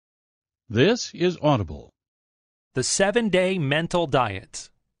This is Audible. The 7-Day Mental Diet: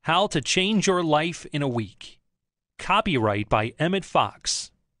 How to Change Your Life in a Week. Copyright by Emmet Fox.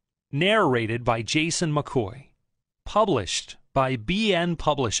 Narrated by Jason McCoy. Published by BN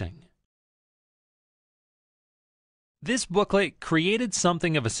Publishing. This booklet created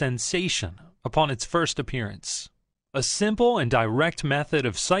something of a sensation upon its first appearance. A simple and direct method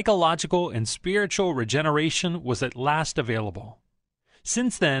of psychological and spiritual regeneration was at last available.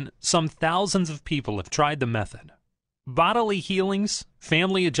 Since then, some thousands of people have tried the method. Bodily healings,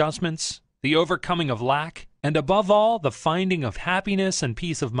 family adjustments, the overcoming of lack, and above all, the finding of happiness and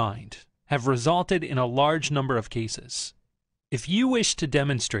peace of mind have resulted in a large number of cases. If you wish to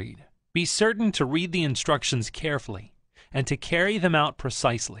demonstrate, be certain to read the instructions carefully and to carry them out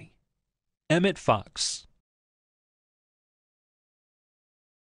precisely. Emmet Fox.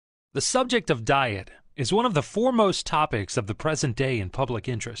 The subject of diet is one of the foremost topics of the present day in public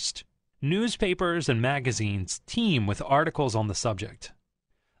interest. Newspapers and magazines teem with articles on the subject.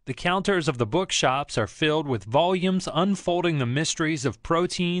 The counters of the bookshops are filled with volumes unfolding the mysteries of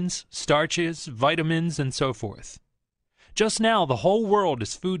proteins, starches, vitamins, and so forth. Just now, the whole world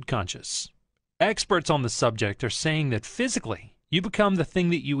is food conscious. Experts on the subject are saying that physically, you become the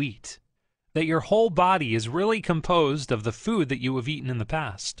thing that you eat, that your whole body is really composed of the food that you have eaten in the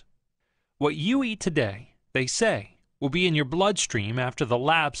past. What you eat today, they say, will be in your bloodstream after the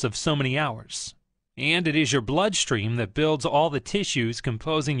lapse of so many hours. And it is your bloodstream that builds all the tissues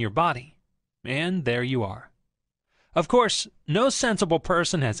composing your body. And there you are. Of course, no sensible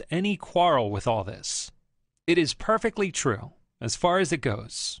person has any quarrel with all this. It is perfectly true, as far as it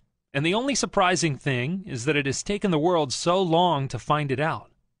goes. And the only surprising thing is that it has taken the world so long to find it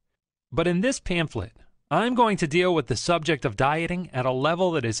out. But in this pamphlet, I'm going to deal with the subject of dieting at a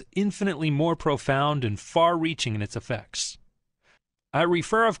level that is infinitely more profound and far-reaching in its effects. I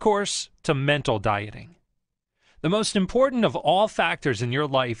refer, of course, to mental dieting. The most important of all factors in your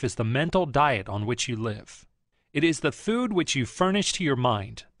life is the mental diet on which you live. It is the food which you furnish to your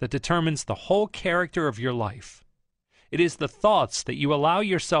mind that determines the whole character of your life. It is the thoughts that you allow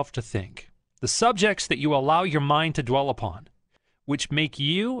yourself to think, the subjects that you allow your mind to dwell upon, which make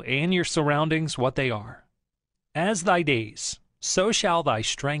you and your surroundings what they are. As thy days, so shall thy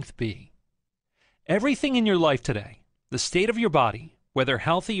strength be. Everything in your life today, the state of your body, whether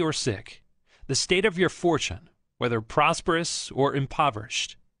healthy or sick, the state of your fortune, whether prosperous or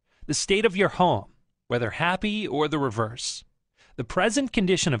impoverished, the state of your home, whether happy or the reverse, the present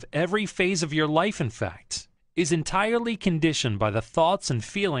condition of every phase of your life, in fact, is entirely conditioned by the thoughts and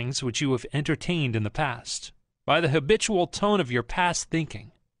feelings which you have entertained in the past, by the habitual tone of your past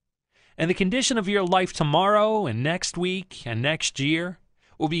thinking. And the condition of your life tomorrow and next week and next year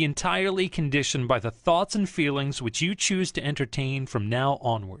will be entirely conditioned by the thoughts and feelings which you choose to entertain from now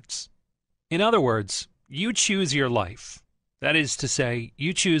onwards. In other words, you choose your life. That is to say,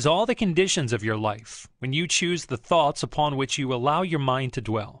 you choose all the conditions of your life when you choose the thoughts upon which you allow your mind to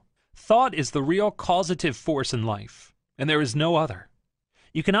dwell. Thought is the real causative force in life, and there is no other.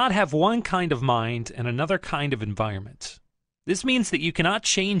 You cannot have one kind of mind and another kind of environment. This means that you cannot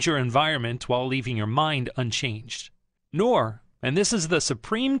change your environment while leaving your mind unchanged. Nor, and this is the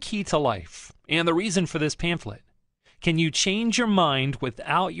supreme key to life, and the reason for this pamphlet, can you change your mind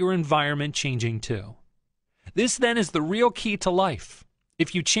without your environment changing too. This then is the real key to life.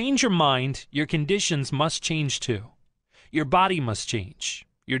 If you change your mind, your conditions must change too. Your body must change.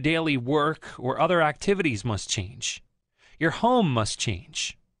 Your daily work or other activities must change. Your home must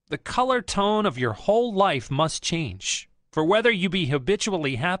change. The color tone of your whole life must change. For whether you be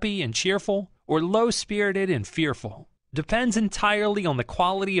habitually happy and cheerful or low-spirited and fearful depends entirely on the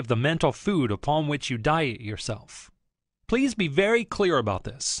quality of the mental food upon which you diet yourself. Please be very clear about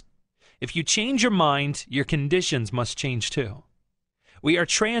this. If you change your mind, your conditions must change too. We are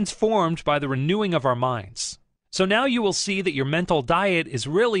transformed by the renewing of our minds. So now you will see that your mental diet is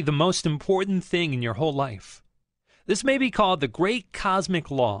really the most important thing in your whole life. This may be called the great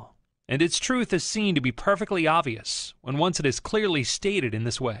cosmic law, and its truth is seen to be perfectly obvious when once it is clearly stated in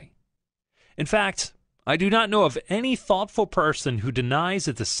this way. In fact, I do not know of any thoughtful person who denies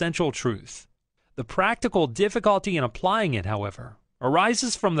its essential truth. The practical difficulty in applying it, however,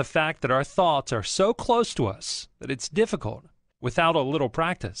 arises from the fact that our thoughts are so close to us that it's difficult, without a little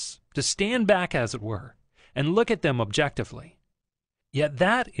practice, to stand back, as it were, and look at them objectively. Yet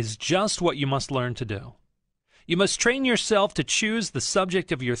that is just what you must learn to do. You must train yourself to choose the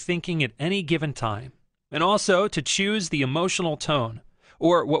subject of your thinking at any given time, and also to choose the emotional tone,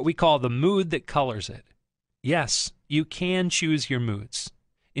 or what we call the mood that colors it. Yes, you can choose your moods.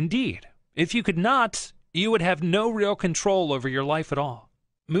 Indeed, if you could not, you would have no real control over your life at all.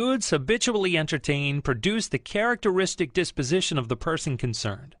 Moods habitually entertained produce the characteristic disposition of the person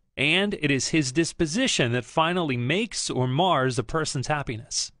concerned, and it is his disposition that finally makes or mars a person's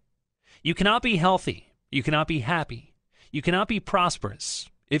happiness. You cannot be healthy, you cannot be happy, you cannot be prosperous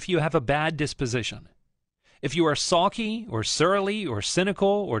if you have a bad disposition. If you are sulky or surly or cynical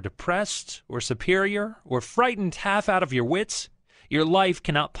or depressed or superior or frightened half out of your wits, your life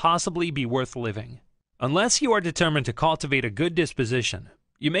cannot possibly be worth living. Unless you are determined to cultivate a good disposition,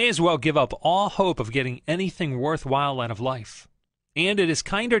 you may as well give up all hope of getting anything worthwhile out of life. And it is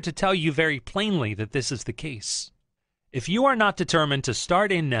kinder to tell you very plainly that this is the case. If you are not determined to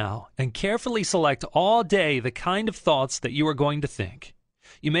start in now and carefully select all day the kind of thoughts that you are going to think,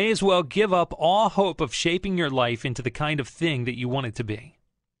 you may as well give up all hope of shaping your life into the kind of thing that you want it to be,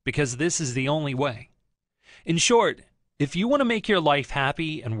 because this is the only way. In short, if you want to make your life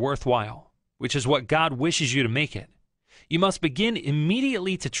happy and worthwhile, which is what God wishes you to make it, you must begin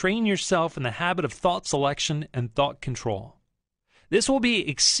immediately to train yourself in the habit of thought selection and thought control. This will be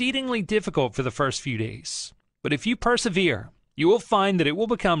exceedingly difficult for the first few days, but if you persevere, you will find that it will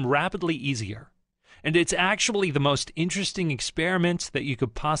become rapidly easier, and it's actually the most interesting experiment that you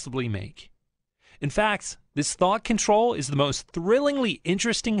could possibly make. In fact, this thought control is the most thrillingly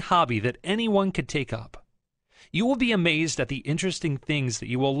interesting hobby that anyone could take up. You will be amazed at the interesting things that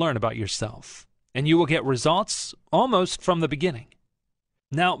you will learn about yourself, and you will get results almost from the beginning.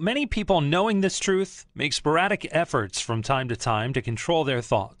 Now, many people knowing this truth make sporadic efforts from time to time to control their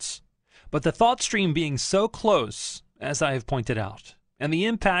thoughts, but the thought stream being so close, as I have pointed out, and the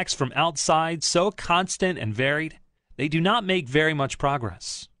impacts from outside so constant and varied, they do not make very much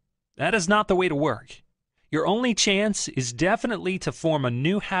progress. That is not the way to work. Your only chance is definitely to form a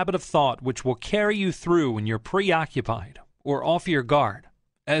new habit of thought which will carry you through when you're preoccupied or off your guard,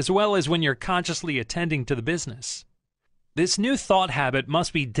 as well as when you're consciously attending to the business. This new thought habit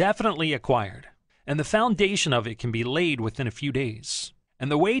must be definitely acquired, and the foundation of it can be laid within a few days.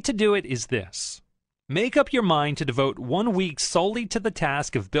 And the way to do it is this. Make up your mind to devote 1 week solely to the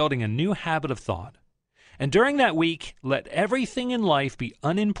task of building a new habit of thought. And during that week, let everything in life be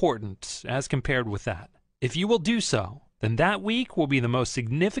unimportant as compared with that. If you will do so, then that week will be the most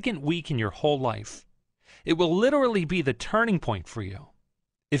significant week in your whole life. It will literally be the turning point for you.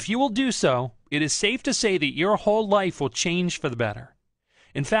 If you will do so, it is safe to say that your whole life will change for the better.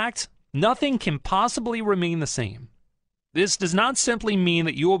 In fact, nothing can possibly remain the same. This does not simply mean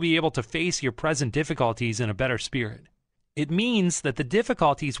that you will be able to face your present difficulties in a better spirit. It means that the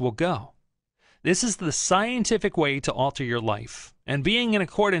difficulties will go. This is the scientific way to alter your life, and being in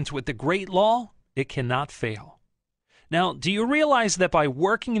accordance with the great law, it cannot fail. Now, do you realize that by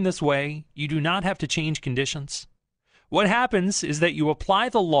working in this way, you do not have to change conditions? What happens is that you apply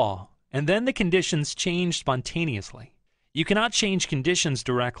the law, and then the conditions change spontaneously. You cannot change conditions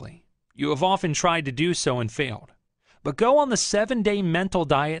directly. You have often tried to do so and failed. But go on the 7-day mental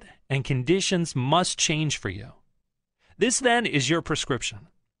diet, and conditions must change for you. This then is your prescription.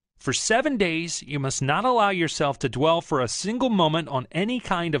 For 7 days, you must not allow yourself to dwell for a single moment on any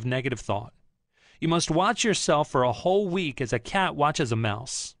kind of negative thought. You must watch yourself for a whole week as a cat watches a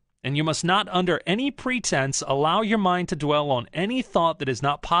mouse, and you must not under any pretense allow your mind to dwell on any thought that is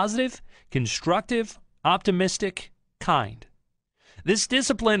not positive, constructive, optimistic, kind. This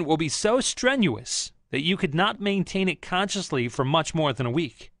discipline will be so strenuous that you could not maintain it consciously for much more than a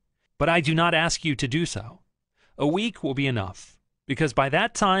week. But I do not ask you to do so. A week will be enough, because by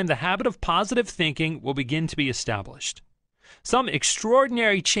that time the habit of positive thinking will begin to be established. Some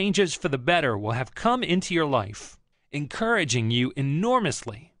extraordinary changes for the better will have come into your life, encouraging you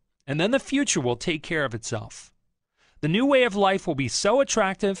enormously, and then the future will take care of itself. The new way of life will be so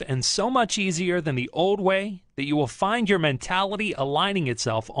attractive and so much easier than the old way that you will find your mentality aligning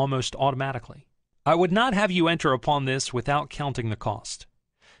itself almost automatically. I would not have you enter upon this without counting the cost.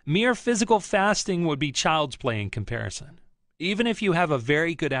 Mere physical fasting would be child's play in comparison, even if you have a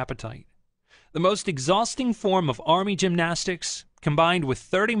very good appetite. The most exhausting form of army gymnastics, combined with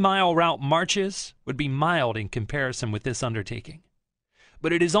 30-mile route marches, would be mild in comparison with this undertaking.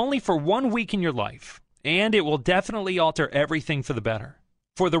 But it is only for 1 week in your life, and it will definitely alter everything for the better.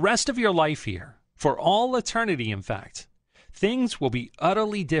 For the rest of your life here, for all eternity in fact, things will be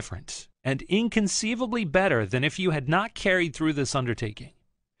utterly different and inconceivably better than if you had not carried through this undertaking.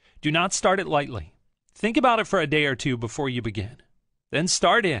 Do not start it lightly. Think about it for a day or two before you begin. Then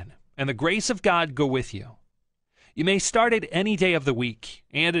start in, and the grace of God go with you. You may start at any day of the week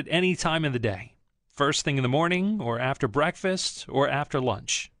and at any time in the day, first thing in the morning or after breakfast or after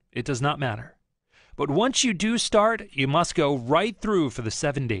lunch. It does not matter. But once you do start, you must go right through for the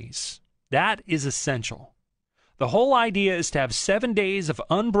 7 days. That is essential. The whole idea is to have 7 days of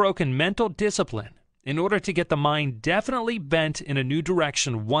unbroken mental discipline in order to get the mind definitely bent in a new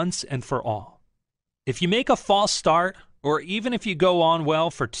direction once and for all. If you make a false start, or even if you go on well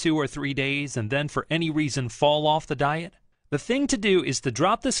for 2 or 3 days and then for any reason fall off the diet, the thing to do is to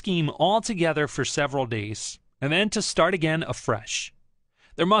drop the scheme altogether for several days and then to start again afresh.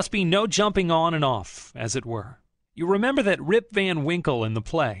 There must be no jumping on and off, as it were. You remember that Rip Van Winkle in the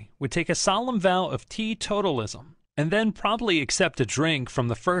play would take a solemn vow of teetotalism and then promptly accept a drink from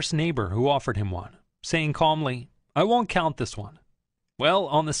the first neighbor who offered him one, saying calmly, "I won't count this one." Well,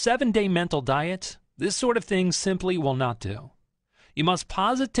 on the 7-day mental diet, this sort of thing simply will not do. You must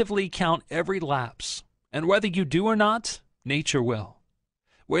positively count every lapse, and whether you do or not, nature will.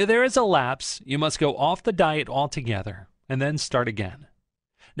 Where there is a lapse, you must go off the diet altogether and then start again.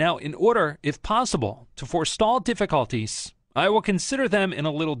 Now, in order, if possible, to forestall difficulties, I will consider them in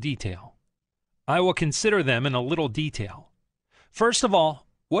a little detail. First of all,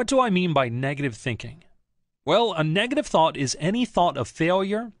 what do I mean by negative thinking? Well, a negative thought is any thought of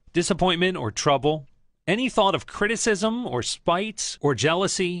failure, disappointment, or trouble, any thought of criticism or spite or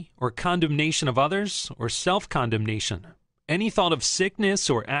jealousy or condemnation of others or self-condemnation, any thought of sickness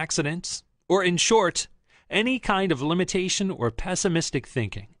or accidents, or in short, any kind of limitation or pessimistic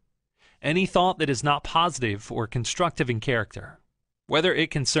thinking. Any thought that is not positive or constructive in character, whether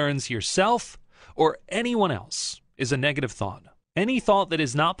it concerns yourself or anyone else, is a negative thought. Any thought that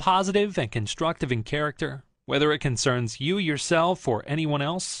is not positive and constructive in character, whether it concerns you yourself or anyone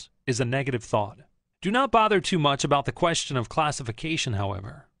else, is a negative thought. Do not bother too much about the question of classification,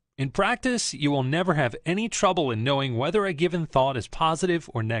 however. In practice, you will never have any trouble in knowing whether a given thought is positive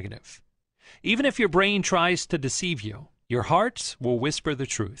or negative. Even if your brain tries to deceive you, your heart will whisper the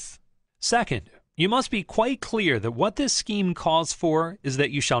truth. Second, you must be quite clear that what this scheme calls for is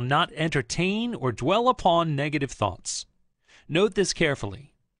that you shall not entertain or dwell upon negative thoughts. Note this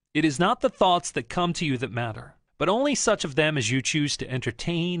carefully. It is not the thoughts that come to you that matter, but only such of them as you choose to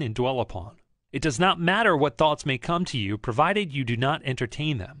entertain and dwell upon. It does not matter what thoughts may come to you, provided you do not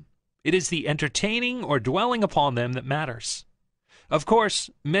entertain them. It is the entertaining or dwelling upon them that matters. Of course,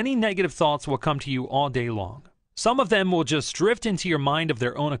 many negative thoughts will come to you all day long. Some of them will just drift into your mind of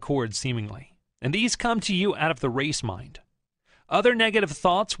their own accord seemingly, and these come to you out of the race mind. Other negative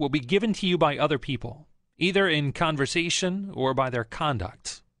thoughts will be given to you by other people, either in conversation or by their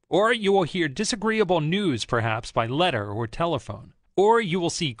conduct. Or you will hear disagreeable news perhaps by letter or telephone. Or you will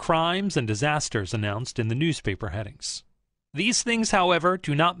see crimes and disasters announced in the newspaper headings. These things, however,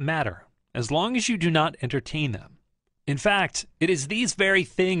 do not matter, as long as you do not entertain them. In fact, it is these very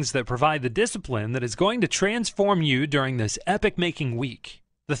things that provide the discipline that is going to transform you during this epic-making week.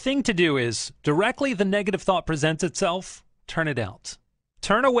 The thing to do is, directly the negative thought presents itself, turn it out.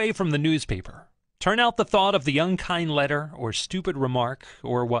 Turn away from the newspaper. Turn out the thought of the unkind letter or stupid remark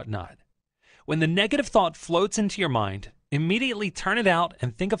or whatnot. When the negative thought floats into your mind, immediately turn it out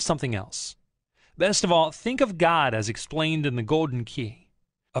and think of something else. Best of all, think of God as explained in the Golden Key.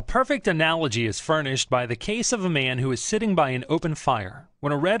 A perfect analogy is furnished by the case of a man who is sitting by an open fire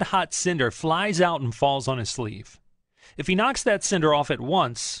when a red-hot cinder flies out and falls on his sleeve. If he knocks that cinder off at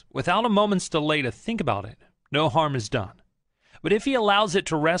once, without a moment's delay to think about it, no harm is done. But if he allows it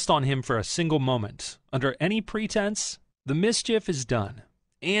to rest on him for a single moment, under any pretense, the mischief is done,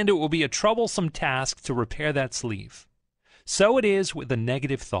 and it will be a troublesome task to repair that sleeve. So it is with a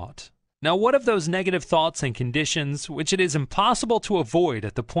negative thought. Now, what of those negative thoughts and conditions which it is impossible to avoid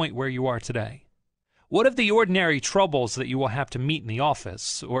at the point where you are today? What of the ordinary troubles that you will have to meet in the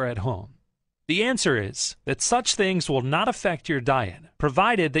office or at home? The answer is that such things will not affect your diet,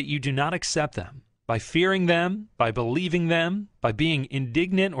 provided that you do not accept them, by fearing them, by believing them, by being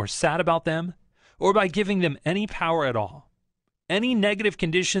indignant or sad about them, or by giving them any power at all. Any negative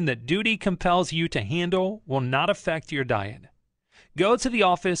condition that duty compels you to handle will not affect your diet. Go to the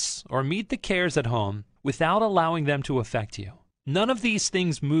office or meet the cares at home without allowing them to affect you. None of these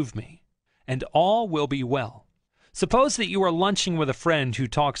things move me, and all will be well. Suppose that you are lunching with a friend who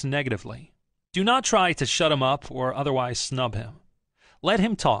talks negatively. Do not try to shut him up or otherwise snub him. Let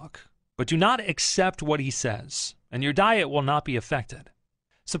him talk, but do not accept what he says, and your diet will not be affected.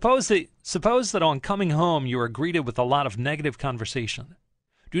 Suppose that on coming home you are greeted with a lot of negative conversation.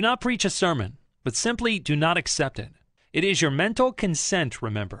 Do not preach a sermon, but simply do not accept it. It is your mental consent,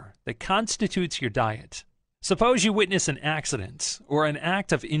 remember, that constitutes your diet. Suppose you witness an accident or an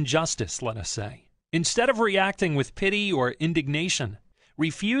act of injustice, let us say. Instead of reacting with pity or indignation,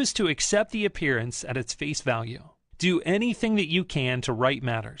 refuse to accept the appearance at its face value. Do anything that you can to right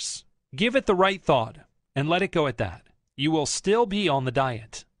matters. Give it the right thought, and let it go at that. You will still be on the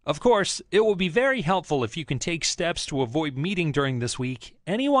diet. Of course, it will be very helpful if you can take steps to avoid meeting during this week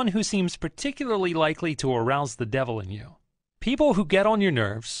anyone who seems particularly likely to arouse the devil in you. People who get on your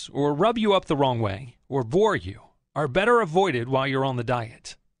nerves, or rub you up the wrong way, or bore you, are better avoided while you're on the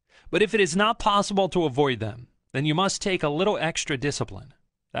diet. But if it is not possible to avoid them, then you must take a little extra discipline.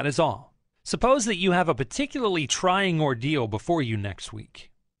 That is all. Suppose that you have a particularly trying ordeal before you next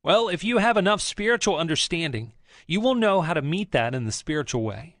week. Well, if you have enough spiritual understanding, you will know how to meet that in the spiritual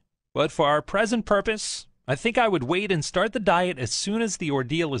way. But for our present purpose, I think I would wait and start the diet as soon as the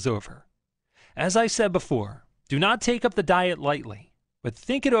ordeal is over. As I said before, do not take up the diet lightly, but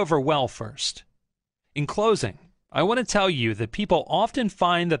think it over well first. In closing, I want to tell you that people often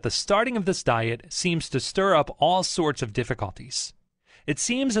find that the starting of this diet seems to stir up all sorts of difficulties. It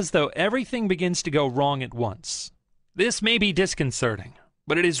seems as though everything begins to go wrong at once. This may be disconcerting,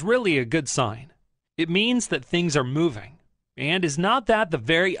 but it is really a good sign. It means that things are moving, and is not that the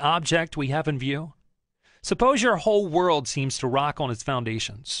very object we have in view? Suppose your whole world seems to rock on its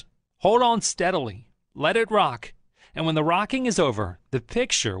foundations. Hold on steadily, let it rock, and when the rocking is over, the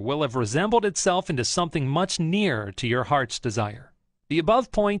picture will have resembled itself into something much nearer to your heart's desire. The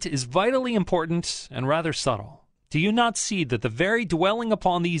above point is vitally important and rather subtle. Do you not see that the very dwelling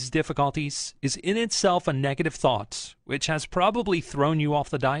upon these difficulties is in itself a negative thought, which has probably thrown you off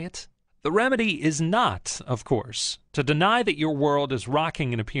the diet? The remedy is not, of course, to deny that your world is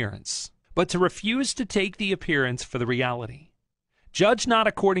rocking in appearance, but to refuse to take the appearance for the reality. Judge not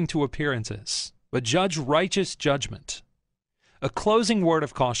according to appearances, but judge righteous judgment. A closing word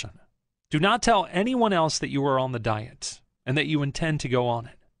of caution. Do not tell anyone else that you are on the diet and that you intend to go on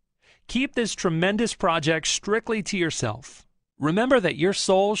it. Keep this tremendous project strictly to yourself. Remember that your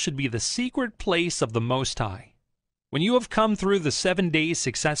soul should be the secret place of the Most High. When you have come through the 7 days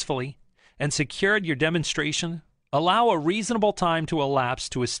successfully and secured your demonstration, allow a reasonable time to elapse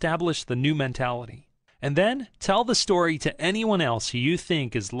to establish the new mentality. And then tell the story to anyone else who you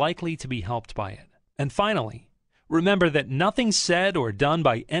think is likely to be helped by it. And finally, remember that nothing said or done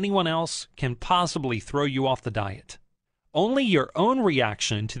by anyone else can possibly throw you off the diet. Only your own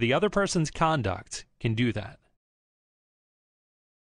reaction to the other person's conduct can do that.